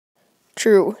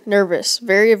True, nervous,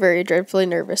 very, very dreadfully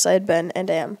nervous I had been and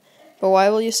am. But why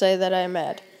will you say that I am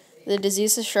mad? The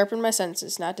disease has sharpened my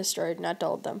senses, not destroyed, not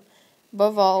dulled them.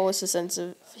 Above all was the sense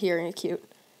of hearing acute.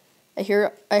 I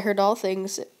heard all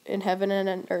things in heaven and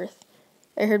on earth.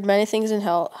 I heard many things in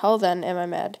hell. How then am I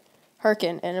mad?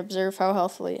 Hearken, and observe how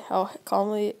healthily, how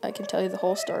calmly I can tell you the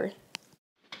whole story.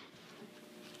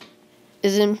 It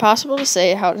is impossible to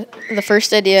say how the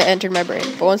first idea entered my brain,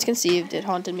 but once conceived, it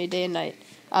haunted me day and night.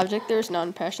 Object there was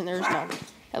none, passion there was none.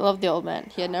 I loved the old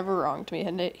man. He had never wronged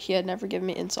me, he had never given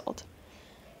me insult.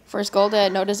 For his gold I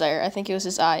had no desire. I think it was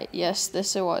his eye. Yes,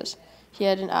 this it was. He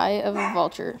had an eye of a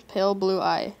vulture, pale blue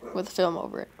eye, with a film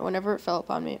over it. Whenever it fell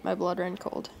upon me, my blood ran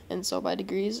cold, and so by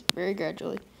degrees, very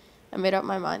gradually, I made up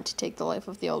my mind to take the life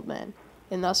of the old man,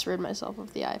 and thus rid myself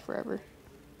of the eye forever.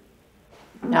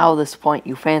 Now at this point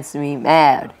you fancy me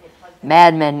mad.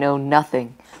 Madmen know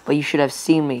nothing, but you should have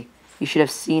seen me. You should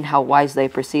have seen how wisely I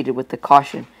proceeded with the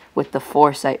caution, with the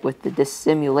foresight, with the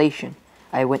dissimulation.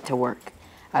 I went to work.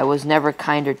 I was never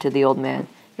kinder to the old man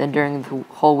than during the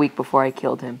whole week before I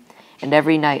killed him. And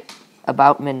every night,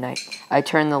 about midnight, I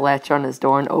turned the latch on his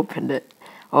door and opened it,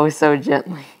 oh so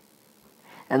gently.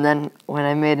 And then, when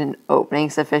I made an opening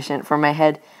sufficient for my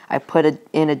head, I put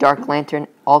in a dark lantern,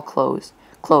 all closed,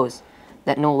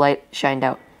 that no light shined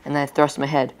out, and then I thrust my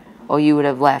head. Oh, you would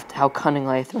have laughed how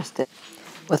cunningly I thrust it.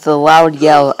 With a loud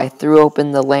yell, I threw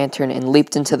open the lantern and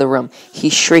leaped into the room. He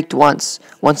shrieked once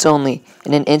only.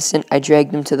 In an instant, I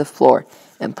dragged him to the floor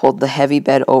and pulled the heavy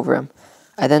bed over him.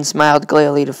 I then smiled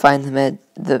gleefully to find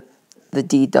the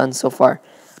deed done so far.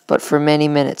 But for many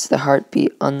minutes, the heart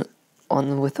beat on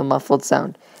with a muffled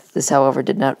sound. This, however,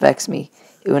 did not vex me.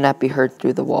 It would not be heard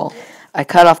through the wall. I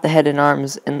cut off the head and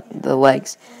arms and the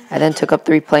legs. I then took up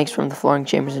 3 planks from the flooring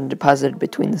chambers and deposited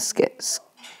between the scullings.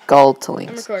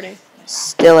 I'm recording.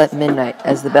 Still at midnight,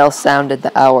 as the bell sounded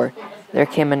the hour, there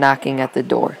came a knocking at the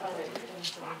door.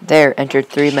 There entered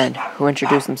 3 men, who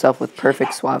introduced themselves with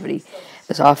perfect suavity.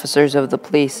 As officers of the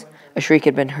police, a shriek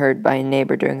had been heard by a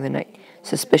neighbor during the night.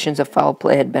 Suspicions of foul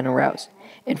play had been aroused.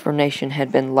 Information had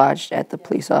been lodged at the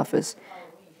police office,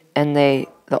 and the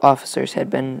officers had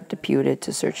been deputed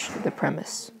to search the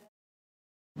premise.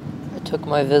 I took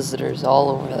my visitors all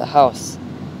over the house.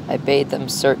 I bade them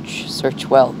search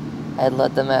well. I had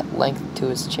led them at length to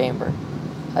his chamber.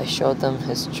 I showed them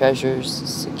his treasures,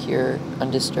 secure,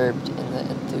 undisturbed in the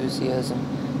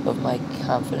enthusiasm of my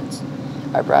confidence.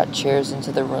 I brought chairs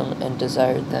into the room and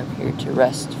desired them here to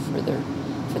rest for their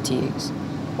fatigues,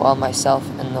 while myself,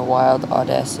 in the wild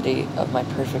audacity of my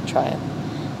perfect triumph,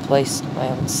 placed my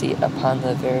own seat upon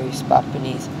the very spot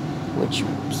beneath which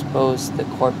reposed the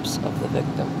corpse of the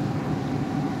victim.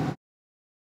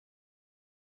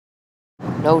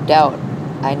 No doubt,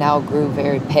 I now grew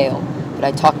very pale, but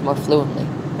I talked more fluently,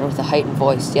 and with a heightened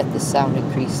voice, yet the sound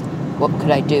increased. What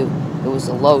could I do? It was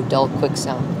a low, dull, quick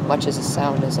sound, much as a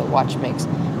sound as a watch makes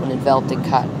when enveloped in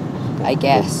cotton. I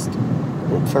gasped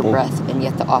for breath, and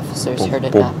yet the officers heard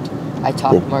it not. I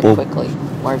talked more quickly,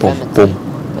 more vehemently,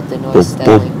 but the noise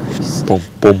steadily increased.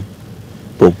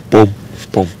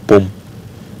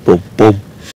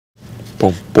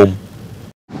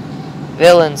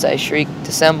 Villains, I shrieked,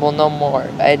 dissemble no more.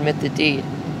 I admit the deed.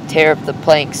 Tear up the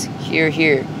planks. Hear,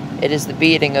 hear. It is the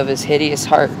beating of his hideous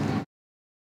heart.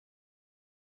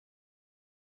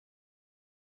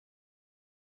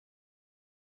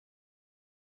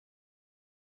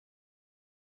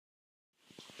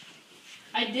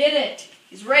 I did it!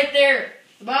 He's right there!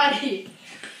 The body!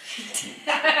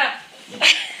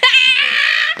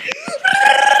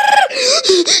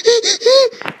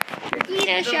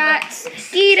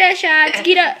 Gita shots,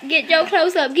 Gita, get your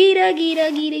close up, Gita,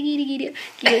 get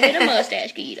a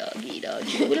mustache, Gita,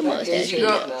 with a mustache,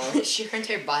 Gita. Her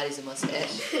entire body's a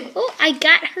mustache. Oh, I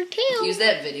got her tail. Use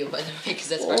that video, by the way, because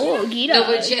that's hard. Oh, Gita, No,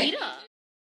 but check. Gita.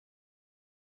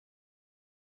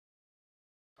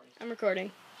 I'm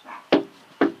recording.